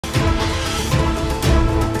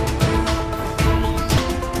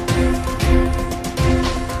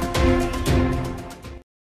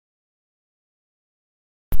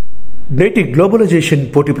నేటి గ్లోబలైజేషన్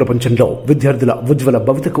పోటీ ప్రపంచంలో విద్యార్థుల ఉజ్వల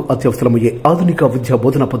భవితకు అత్యవసరమయ్యే ఆధునిక విద్యా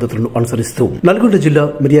బోధనా పద్ధతులను అనుసరిస్తూ నల్గొండ జిల్లా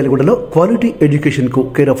మిర్యాలగూడలో క్వాలిటీ ఎడ్యుకేషన్ కు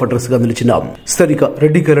కేర్ ఆఫ్ అడ్రస్ గా నిలిచిన స్థానిక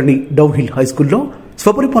Reddy colony down hill high స్కూల్లో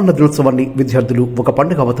స్వపరిపాలన దినోత్సవాన్ని విద్యార్థులు ఒక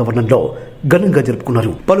పండుగ వాతావరణంలో ఘనంగా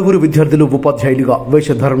జరుపుకున్నారు. పలువురు విద్యార్థులు ఉపాధ్యాయులుగా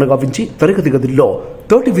వేషధారణ గావించి తరగతి గదుల్లో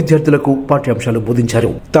తోటి విద్యార్థులకు పాఠ్యాంశాలు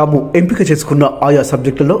బోధించారు. తాము ఎంపిక చేసుకున్న ఆయా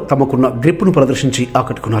సబ్జెక్టులలో తమకున్న గ్రిప్ను ప్రదర్శించి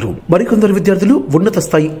ఆకట్టుకున్నారు. మరికొందరు విద్యార్థులు ఉన్నత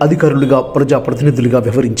స్థాయి అధికారులుగా ప్రజాప్రతినిధులుగా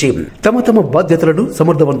వ్యవహరించి తమ బాధ్యతలను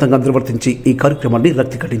సమర్థవంతంగా నిర్వర్తించి ఈ కార్యక్రమాన్ని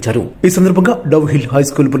రక్తి కట్టించారు. ఈ సందర్భంగా down hill high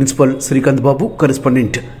school principal Srikanth బాబు,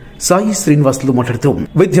 కరెస్పాండెంట్ సాయి శ్రీనివాసులు మాట్లాడుతూ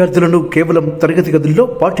విద్యార్థులను కేవలం తరగతి గదుల్లో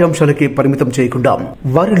పాఠ్యాంశాలకే పరిమితం చేయకుండా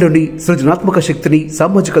వారిలోని సృజనాత్మక శక్తిని,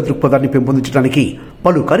 సామాజిక దృక్పథాన్ని పెంపొందించడానికి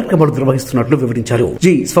పలు కార్యక్రమాలు నిర్వహిస్తున్నట్లు వివరించారు.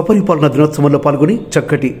 ఈ స్వపరిపాలన దినోత్సవంలో పాల్గొని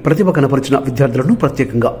చక్కటి ప్రతిభ కనపరిచిన విద్యార్థులను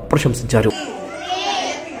ప్రత్యేకంగా ప్రశంసించారు.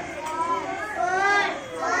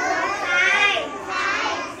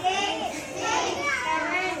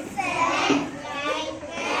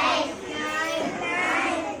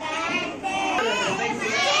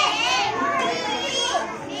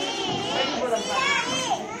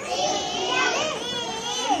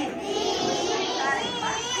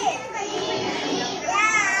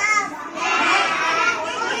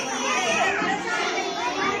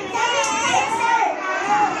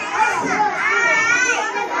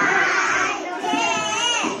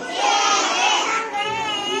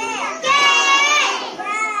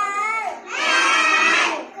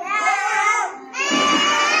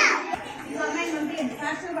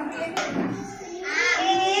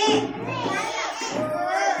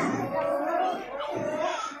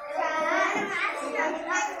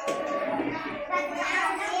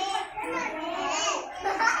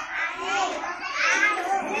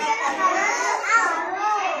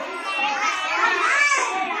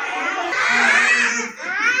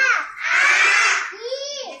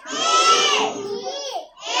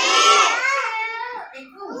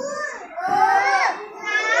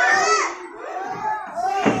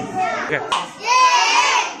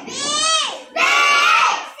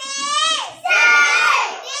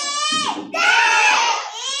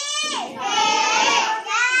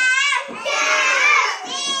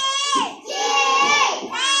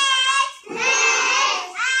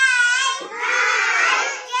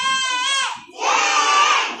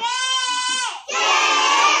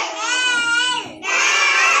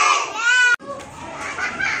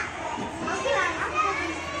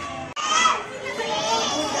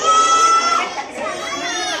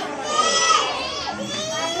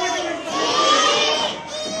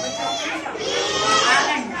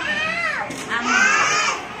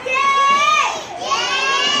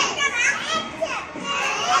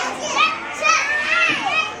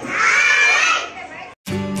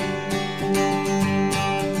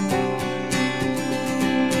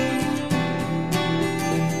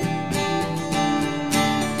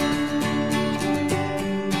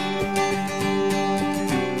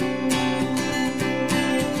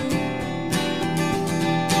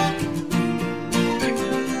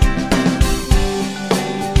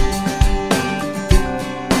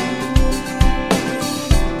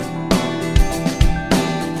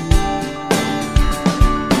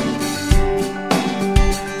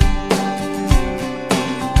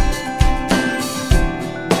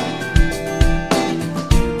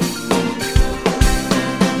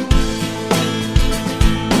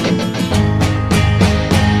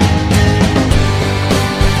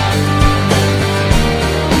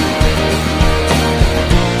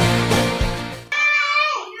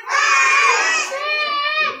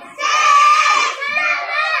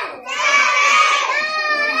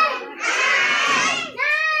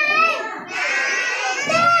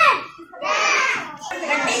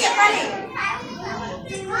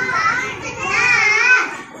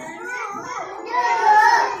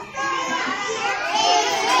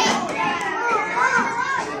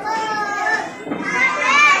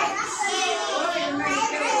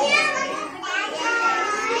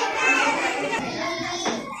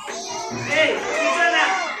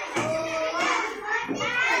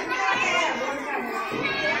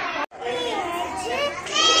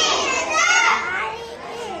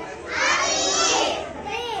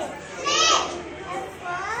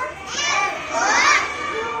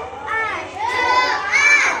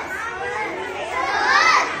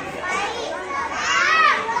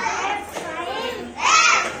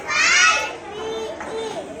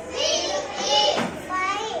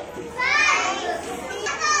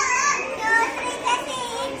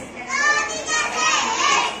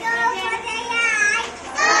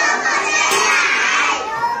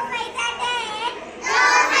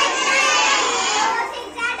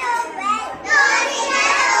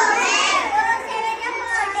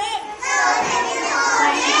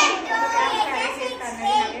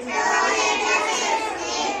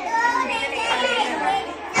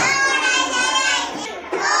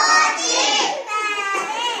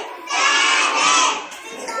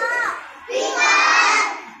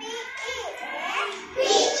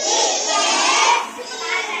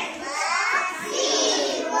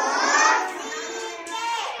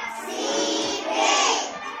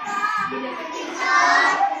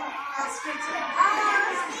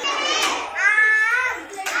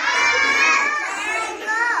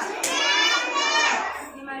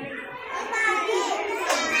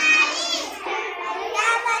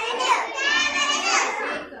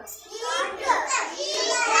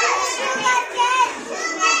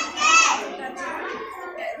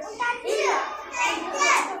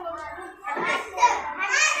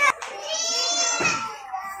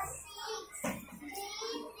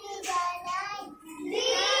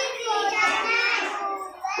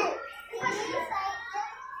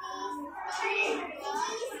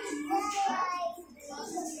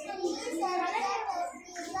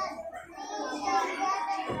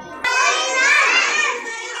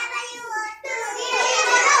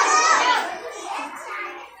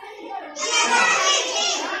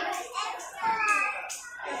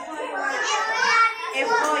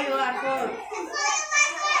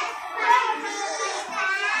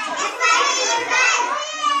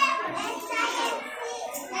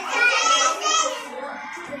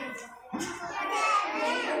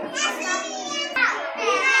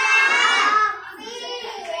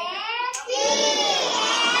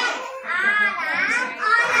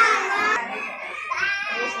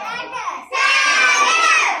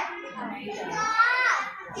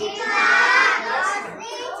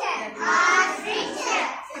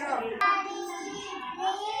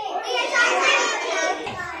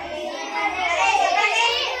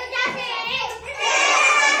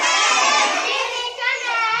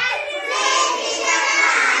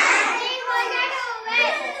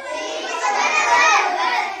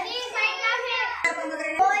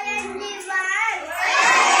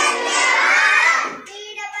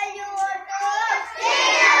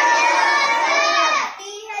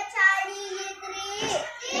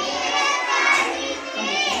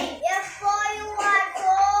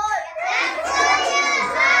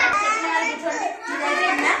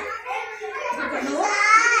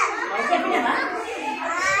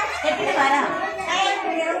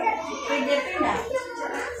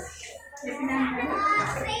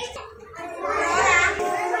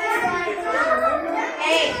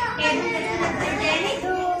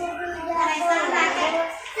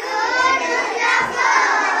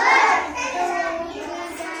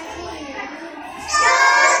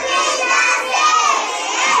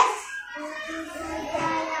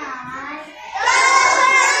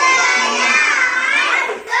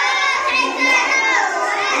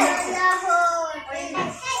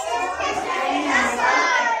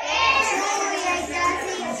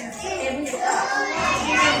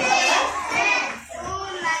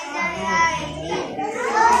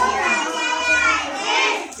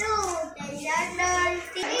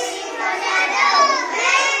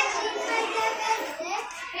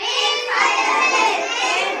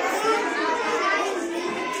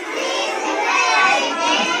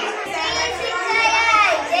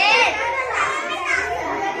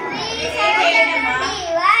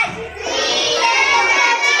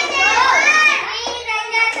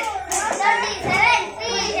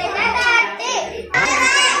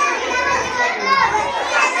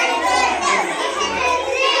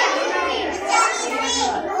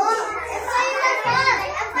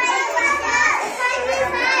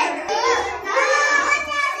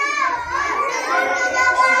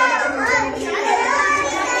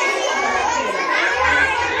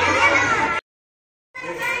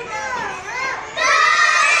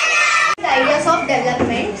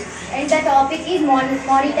 Development, and the topic is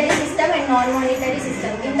monetary system and non-monetary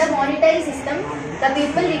system. In the monetary system, the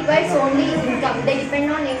people requires only income. They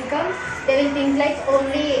depend on income. They will think like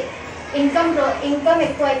only income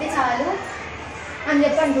ఎక్కువ అయితే చాలు అని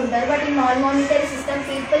చెప్పి అంటుంటారు. But in non-monetary system,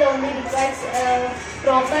 people only requires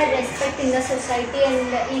proper respect in the society and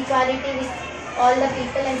equality with all the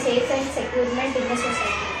people and safe and securement in the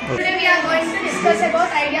society. Today we are going to discuss about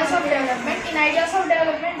ideas of development. In ideas of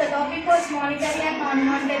development, the topic was monetary and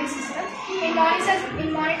non-monetary system. In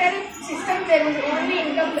monetary system, there is only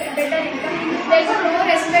income, better income. There is no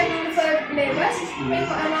respect for labours. In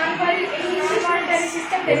non-monetary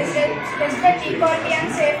system, there is respect, equality, and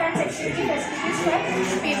safe and security facilities for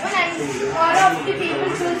people, and all of the people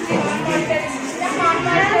choose the non-monetary system.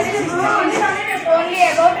 Non-monetary system is only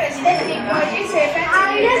about respect, equality, safe and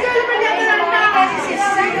security.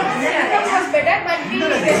 Income was better, but the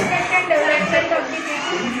respect and development of the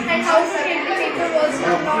people and how to treat the people was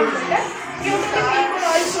not better. Due to the people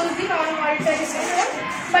all choose the non-monetary system,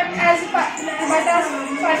 but as per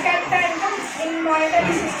capita income in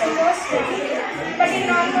monetary system was very good. But in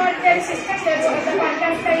non-monetary system, the per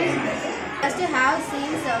capita is Just have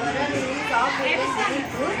seen several rules of very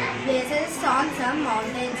good places on some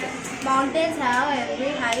mountains. Mountains have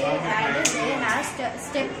every height and they have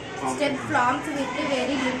step forms with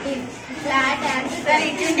very little flat and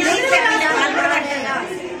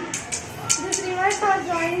These rivers are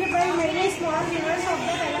joined by many small rivers of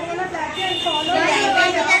the Telangana plateau and follow the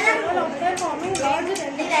channel of the forming large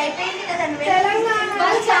Telangana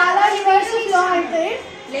చాలా rivers flow ఉంటాయి.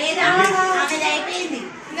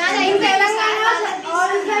 In Telangana,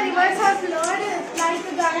 all the rivers are flowed like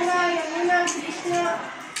Ganga, Yamuna, Krishna.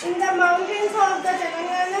 In the mountains of the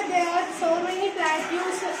Telangana, there are so many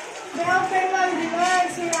plateaus. They have Bengal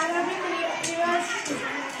rivers, Arabic rivers.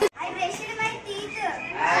 I brushed my teeth.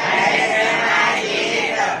 I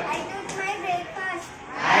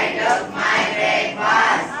took my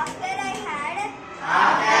breakfast. After I had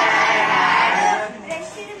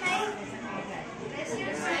brushed my teeth.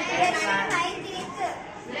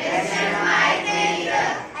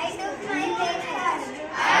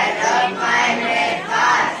 I took my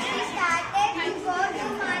breakfast. She started to go to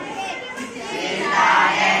market. It rained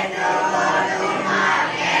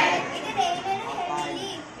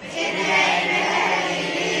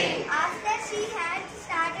heavily. After she had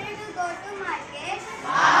started to go to market,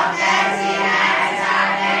 it rained heavily.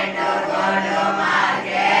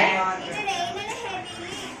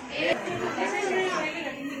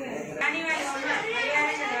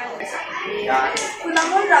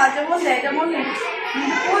 కులము రాజము తేజము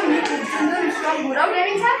నిలుపు నీ కూర్చుందు విశ్వంగురం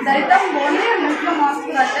దైతం బోనే ముట్ల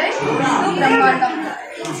మాస్కులై ఇది బ్రహ్మాండం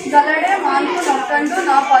గలడే మాన్పు నొక్కండు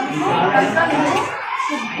నా పలుకు కంకణము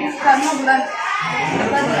కర్మగురం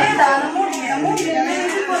ప్రతి దానము దినము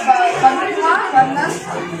పలుమ వర్ణం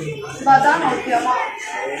బదానోద్యమ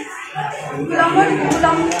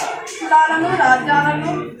కులాలను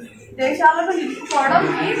రాజ్యాలను దేశాలను నిలుపుకోవడం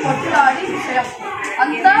ఈ పొట్టులాడి విషయం.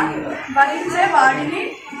 అంతా భరించే వాడిని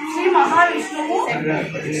శ్రీ మహావిష్ణువు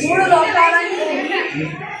 3 లోకాలని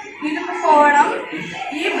నిలుపుకోవడం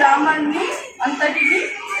ఈ బ్రాహ్మణ్ణి అంతటికి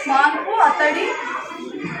మార్పు అతడి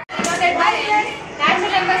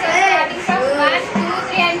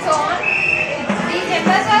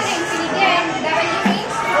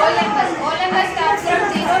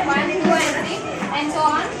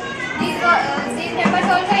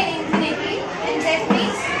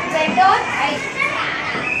set or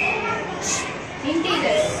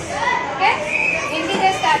integers. Okay,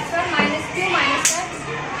 integers starts from -2, -1,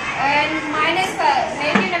 and minus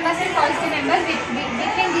negative numbers and positive numbers.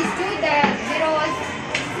 Between these two, the zero was.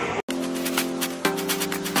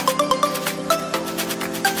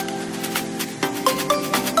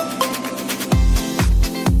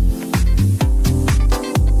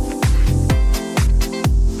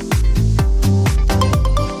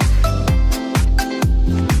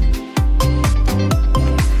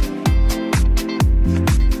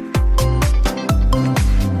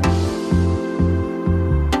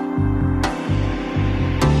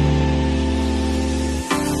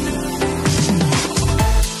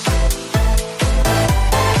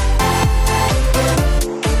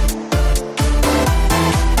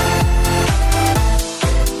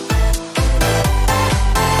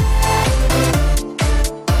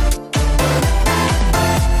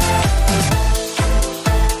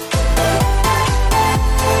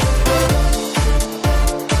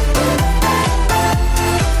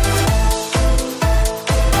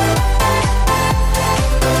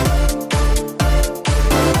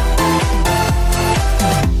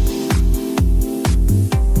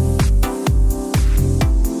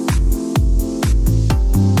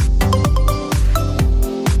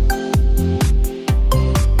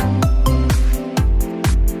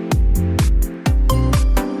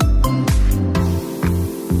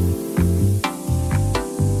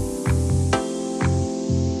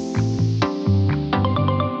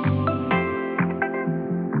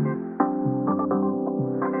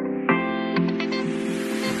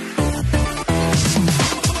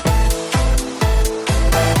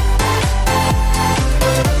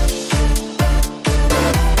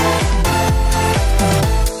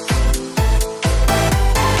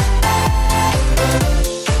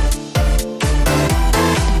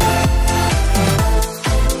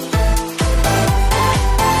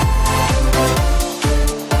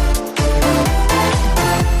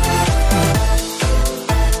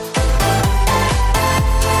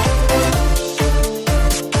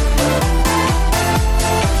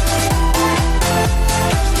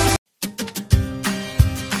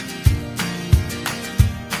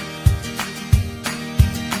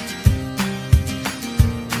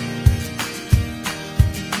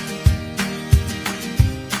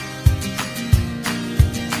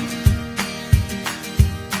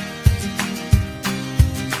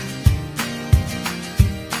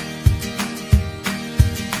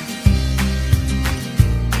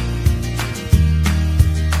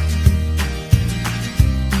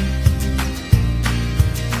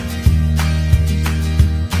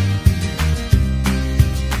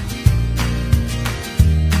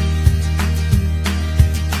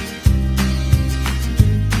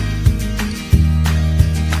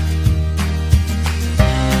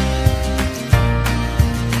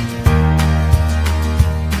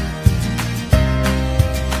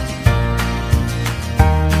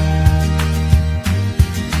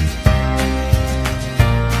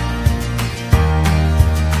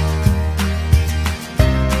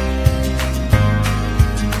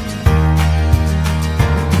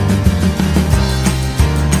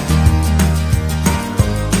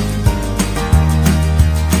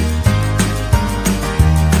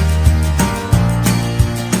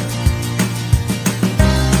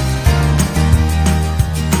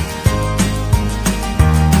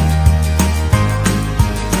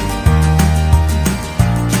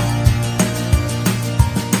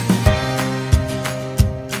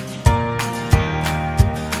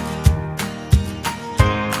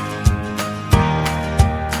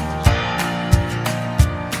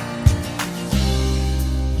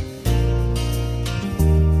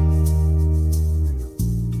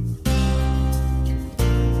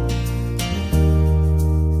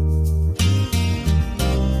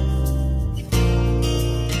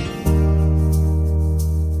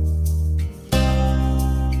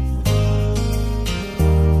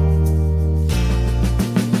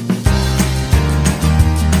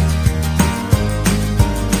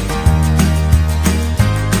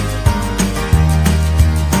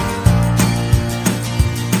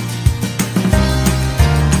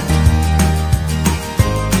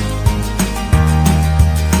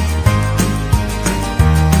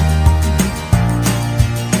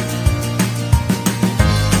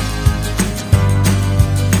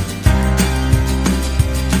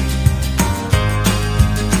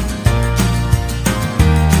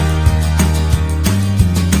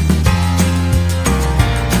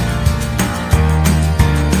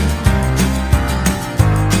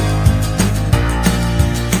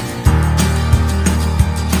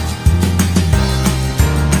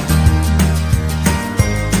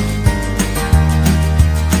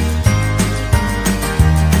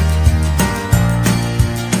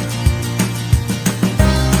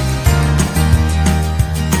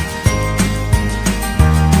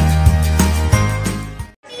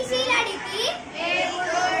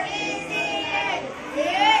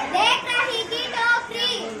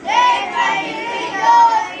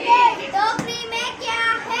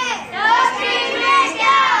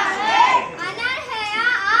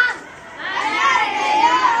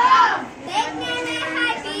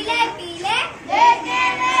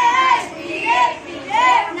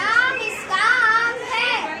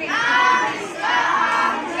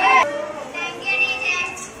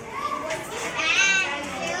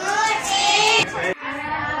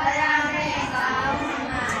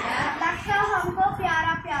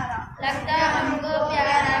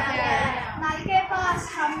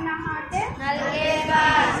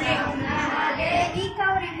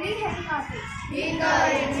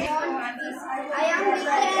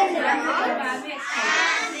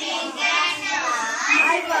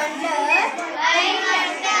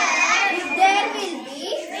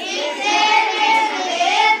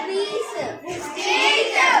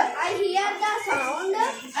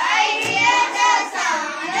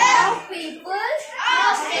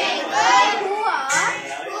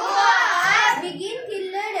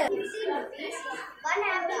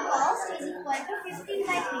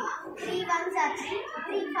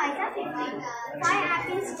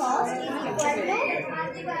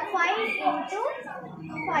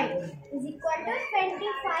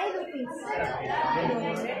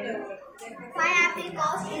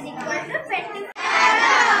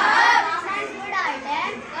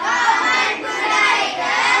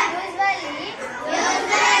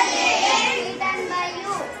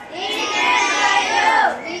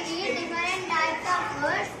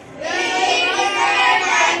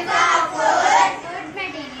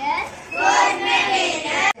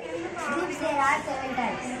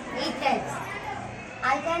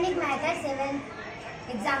 Organic matter 7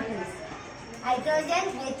 examples. Hydrogen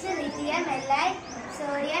H, lithium Li,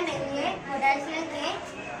 sodium Na, potassium K,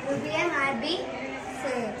 rubium Rb,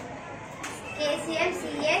 Kcm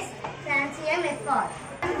Cs, francium Fr.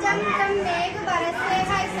 जम जम मेघ बरसते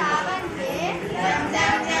हैं सावन के, जम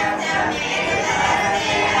जम मेघ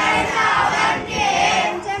बरसते हैं सावन के,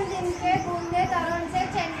 चम चम के बूंदे तरुण से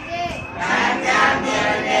छनके, चम चम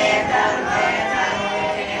बूंदे तरुण से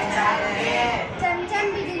छनके, चम चम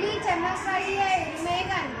बिजली चमक रही है उनमें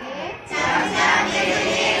गनके, चम चम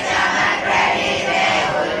बिजली चमक रही है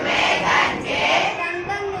उनमें गनके, तम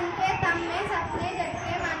तम मिलके तम में सपने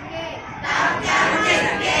जगके मन के, तम तम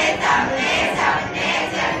मिलके तम में सपने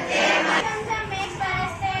जगके मन, चम चम मेघ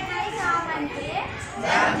बरसते हैं सावन के,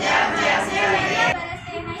 चम चम मेघ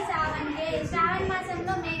बरसते हैं सावन के, श्रावण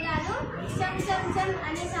మాసంలో మేఘాలు చం చం చం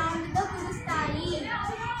అనే సౌండ్ తో కురుస్తాయి,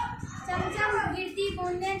 చం చం గిర్తి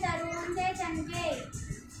బూందే తరువుంటే చంకే,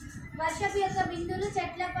 వర్షపు యొక్క బిందులు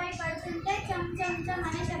చెట్లపై పడుతుంటే చం చం చం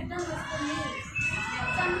అనే శబ్దం వస్తుంది,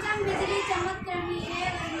 చం చం బిజిలీ చమక్ రహీ హై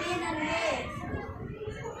ఉన్మే నంగే,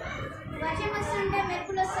 వర్షం వస్తుంటే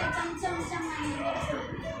మెరుపులు వస్తాయి చం చం చం అనే మెరుపులు,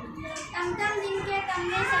 తమ్ తమ్ దిన్కే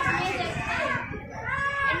తమ్మే సప్నే జగతే,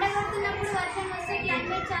 ఎండ కొడుతున్నప్పుడు వర్షం వస్తే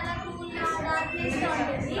క్లైమేట్ చాలా కూల్ గా డార్క్నెస్ గా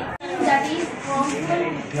ఉంటుంది, that is harmful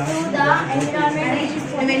to the environment is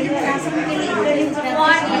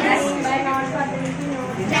what is by not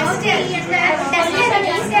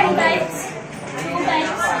two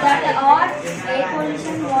types that are air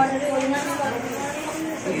pollution, water pollution.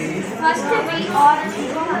 First we are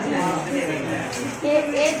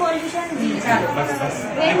air pollution.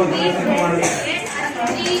 When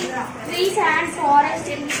we trees and forests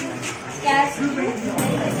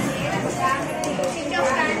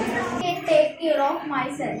take care of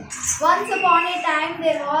myself. Once upon a time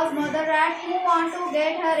there was mother rat who want to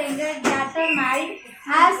get her younger daughter married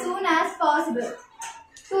as soon as possible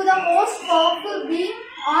to the most powerful being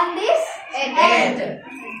on this earth.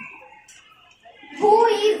 Who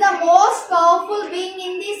is the most powerful being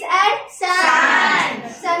in this earth?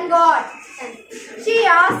 Sun God. She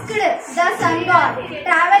asked the sun god,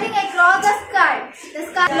 traveling across the sky.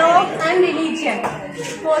 Love and religion.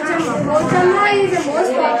 Pochamba is the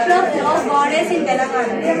most popular love goddess in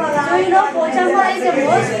Telangana. Do you know Pochamba is the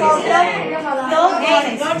most popular love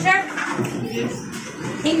goddess?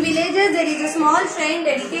 In villages there is a small shrine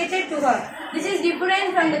dedicated to her. This is different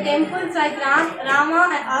from the temples like Rama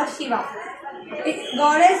or Shiva.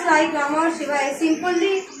 Goddess like Rama or Shiva, a simple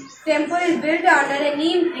temple is built under a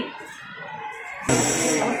neem tree.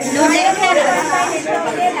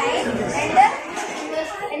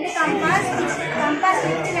 And the compass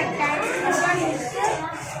with rectangle. This one is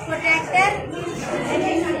protractor.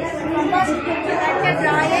 Compass with protractor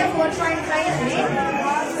draw a 4.5 line.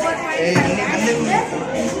 4.5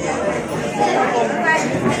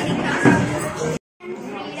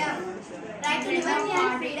 Right to liberty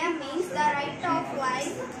and freedom means the right of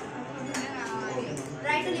life.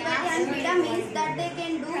 Right to liberty and freedom means that they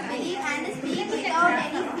can do, believe and speak without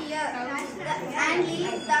any fear and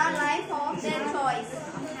live the life of their choice.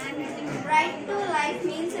 Right to life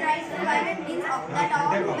means right to private means that all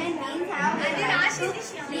women means have the right to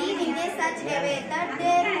live in a such a way that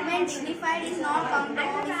their women dignified is not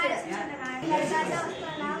compromised.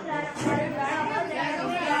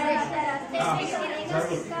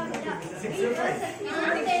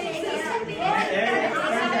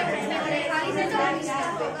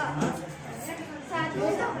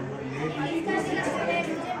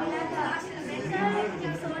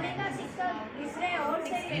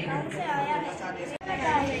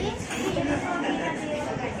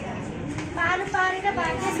 పాలు పారిన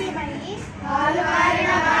భాగ్యశ్రీమణి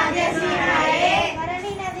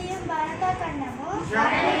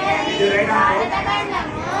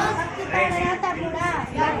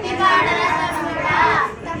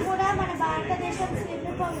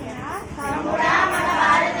తమ్ముడా మన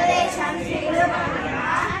భారతదేశం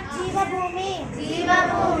జీవభూమి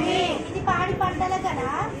ఇది పాడి పంటల కదా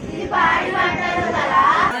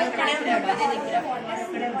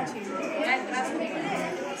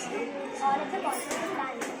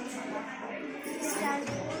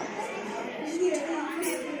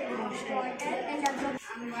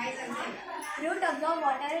Root absorb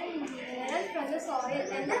water and minerals from the soil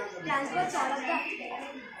and transports all of the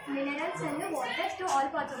minerals and the water to all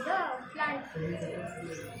parts of the plant.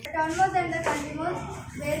 The townmouse and the countrymouse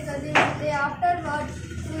were cousins. They afterward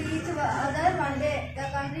to each other one day. The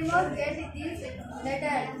countrymouse gave this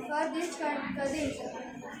letter for these cousins.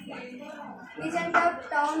 Recent of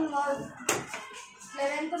townmouse.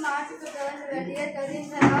 11th March 2020, dear cousins,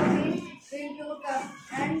 I have been to come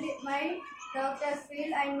and my doctor's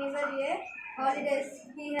field and never a holidays.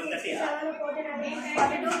 He has 42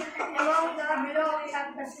 among the below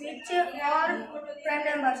factors which are prime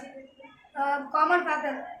numbers. Common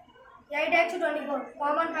factors 8x to 24.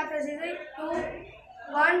 Common factors is 2,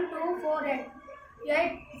 1, 2, 4, 8.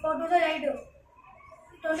 8, 4 to the 8.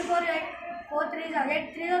 24, 8, 4, 3 is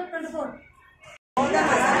 8, 3 is 24.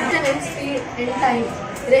 And speed and time.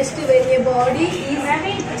 Rest when a body is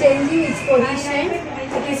changing its position,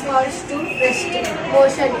 it is called to rest.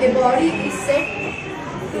 Motion. A body is set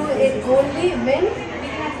to it only when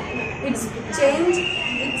its change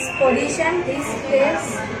its position is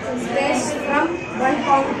placed from one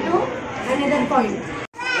point to another point.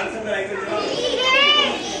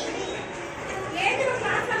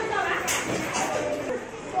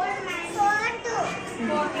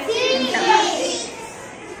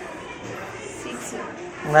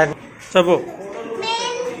 Sabu.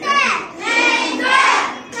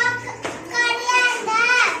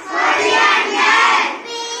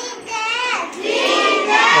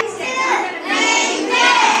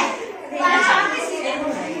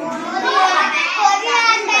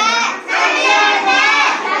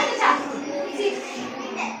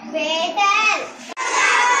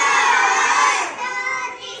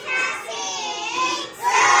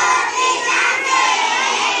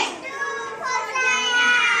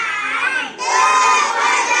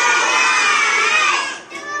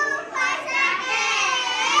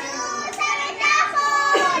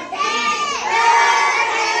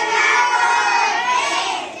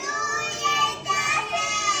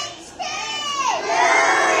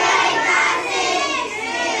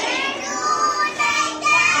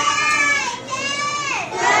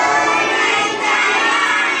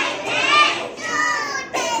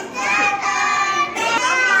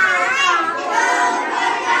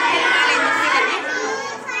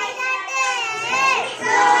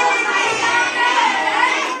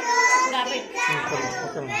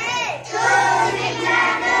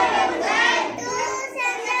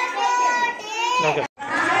 Okay.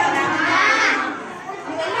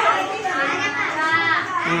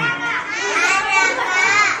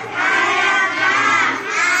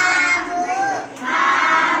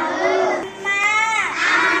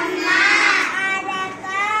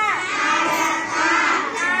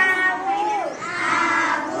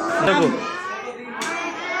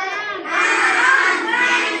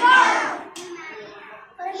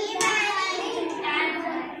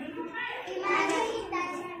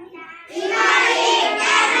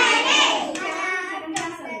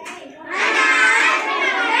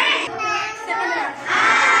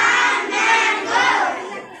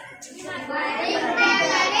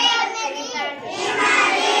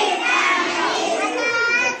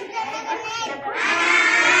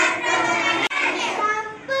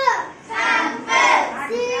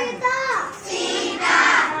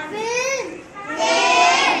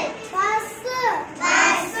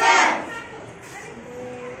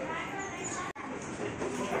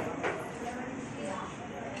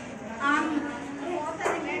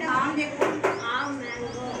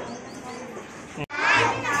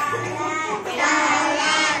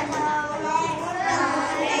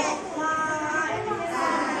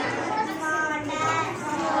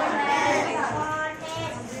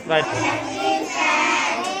 Right.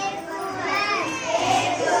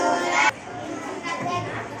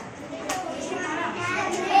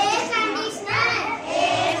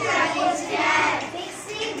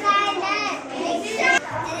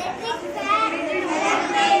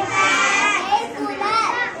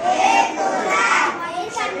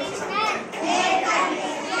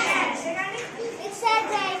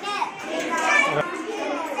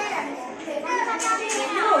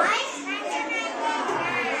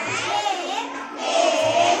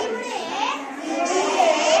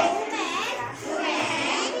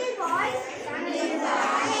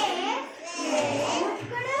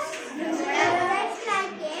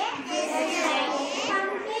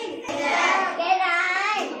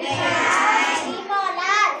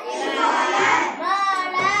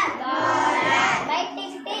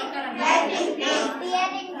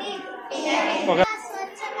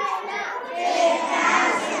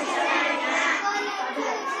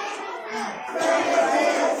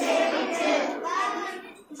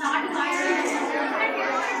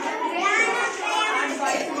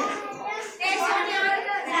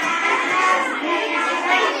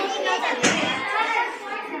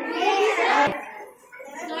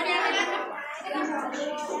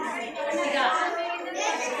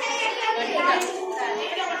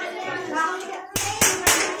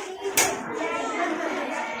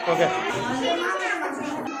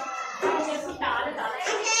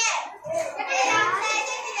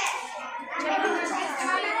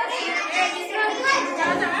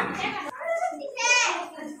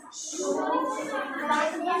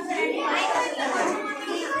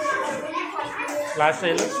 Last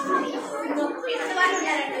time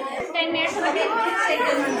 10 minutes అదే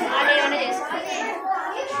ఏమైనా చేసుకోవాలి.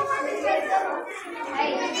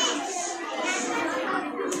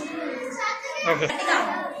 Okay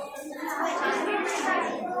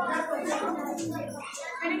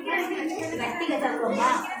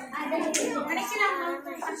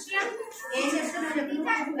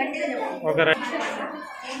okay right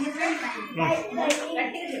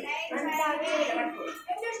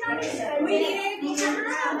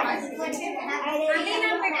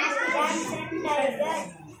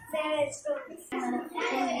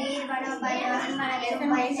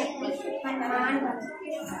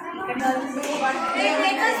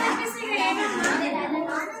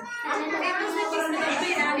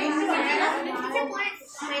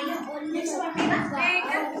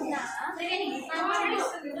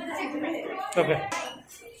okay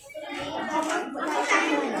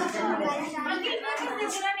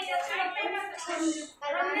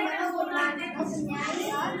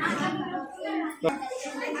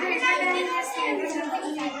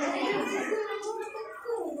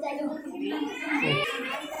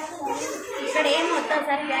ఇక్కడ ఏం వస్తుంది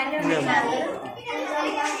sir background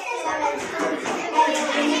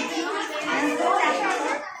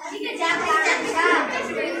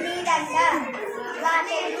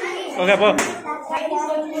okay పో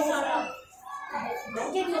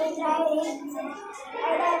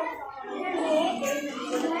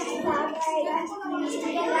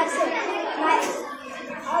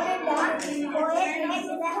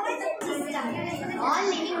All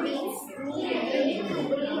living beings need air to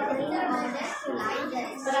breathe in order to live. The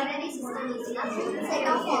respiratory system is a set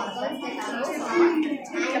of organs that allow for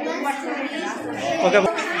animals to breathe. Okay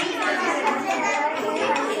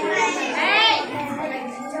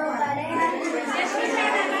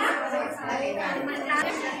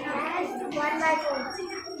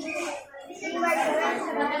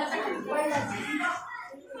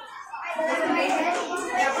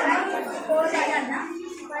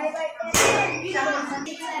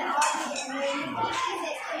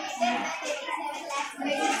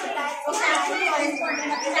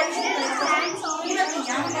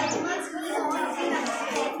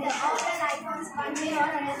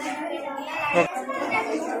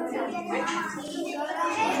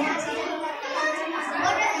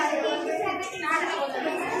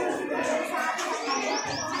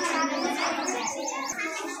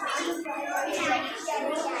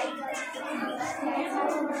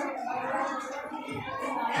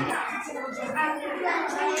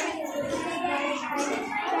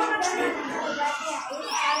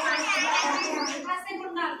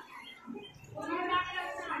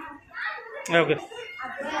okay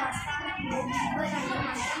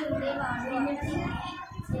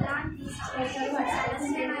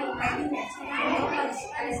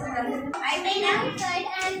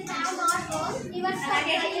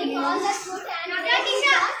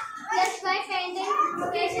just by finding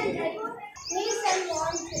location needs and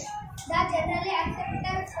wants that generally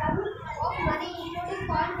accepted sum of money including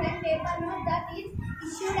coins and paper note that is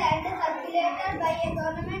issued and circulated by a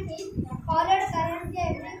government is called currency.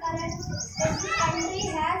 Every country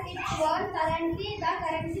has its own currency. The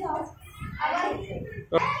currency of our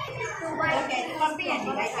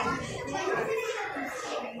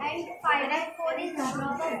and 5/4 is number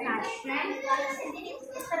of national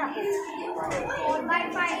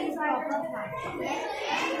 4/5 is proper fraction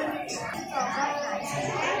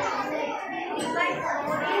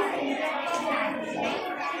 3/4 is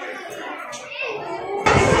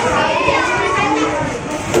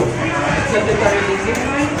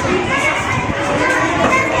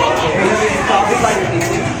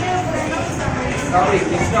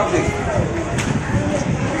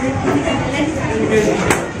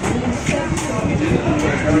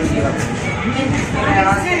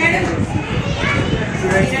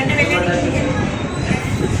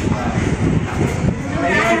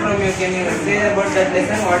Can you say about that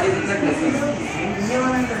lesson? What is in that lesson?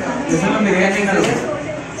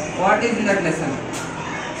 What is in that lesson?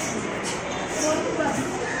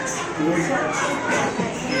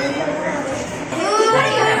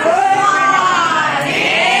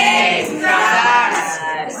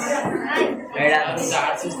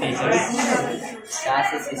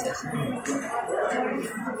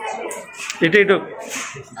 ఇటు ఇటు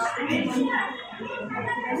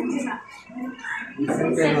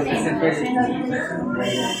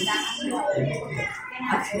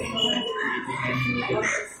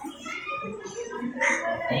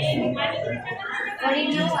What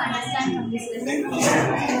did you understand from this lesson?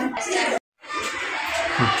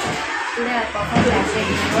 Today I performed class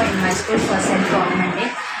in my school for self-government day.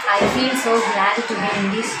 I feel so glad to be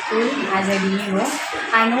in this school as a DEO.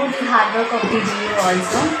 I know the hard work of the DEO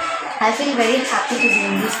also. I feel very happy to be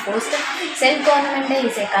in this post. Self-government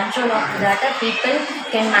is a control of that people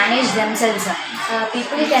can manage themselves.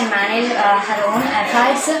 People can manage her own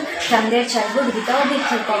affairs from their childhood without the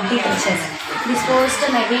help of the teachers. This post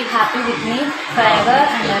may be happy with me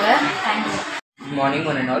forever and ever. Thank you. Good morning,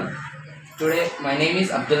 one and all. Today, my name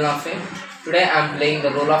is Abdul Nafi. Today, I am playing the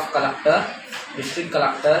role of collector, district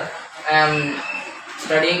collector. I am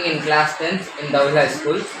studying in class 10th in Dawil High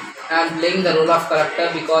School. I am playing the role of collector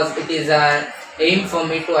because it is an aim for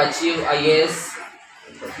me to achieve IAS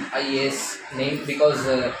name, because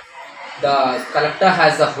the collector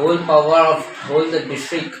has the whole power of whole the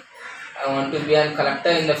district. I want to be a collector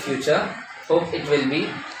in the future. Hope it will be.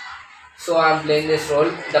 So I am playing this role.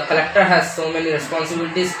 The collector has so many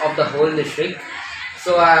responsibilities of the whole district.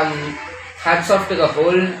 So I am hats off to the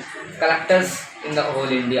whole collectors in the whole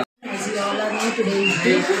India. As we all are know, today is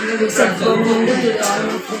the self-government. Today all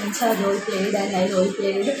my friends are role played and I role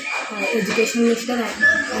played education minister,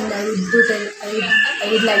 and I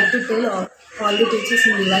would like to tell all the teachers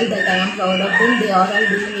in the world that I am proud of them. They are all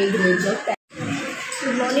doing a great job.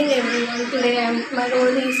 Good morning everyone. Today my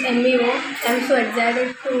role is MEO. I am so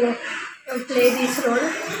excited to play this role.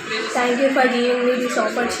 Thank you for giving me this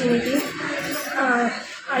opportunity.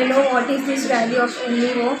 I know what is this value of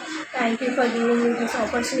MEO. Thank you for giving me this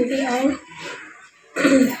opportunity, and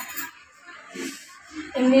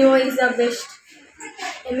MEO is the best.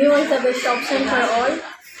 MEO is the best option for all.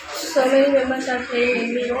 So many members are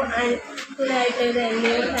playing MEO, and today I play the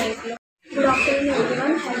MEO. Thank you. Good afternoon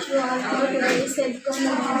everyone. As you all know, today is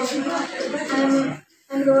self-government.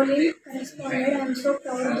 I'm rolling correspondent. I'm so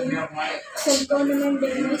proud of them. Self-government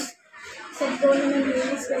day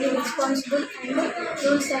is very responsible and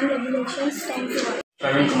rules and regulations. Thank you.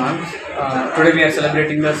 Praveen Kumar. Today we are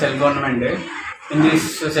celebrating the Self-Government Day. In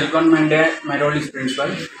this Self-Government Day, my role is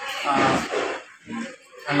principal,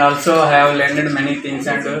 and also I have learned many things,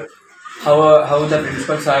 and how the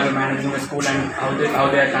principals are managing the school and how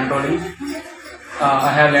they are controlling.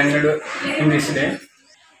 I have learned in this day.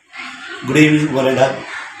 Good evening, one and all.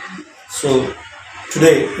 So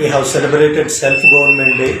today we have celebrated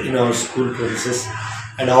Self-Government Day in our school premises,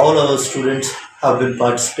 and all our students have been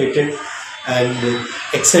participated and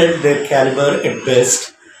excelled their caliber at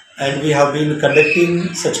best. And we have been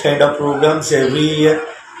conducting such kind of programs every year,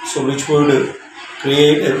 so which would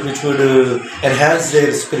enhance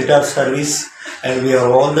their spirit of service, and we are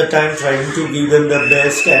all the time trying to give them the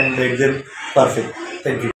best and make them perfect.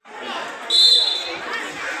 Thank you.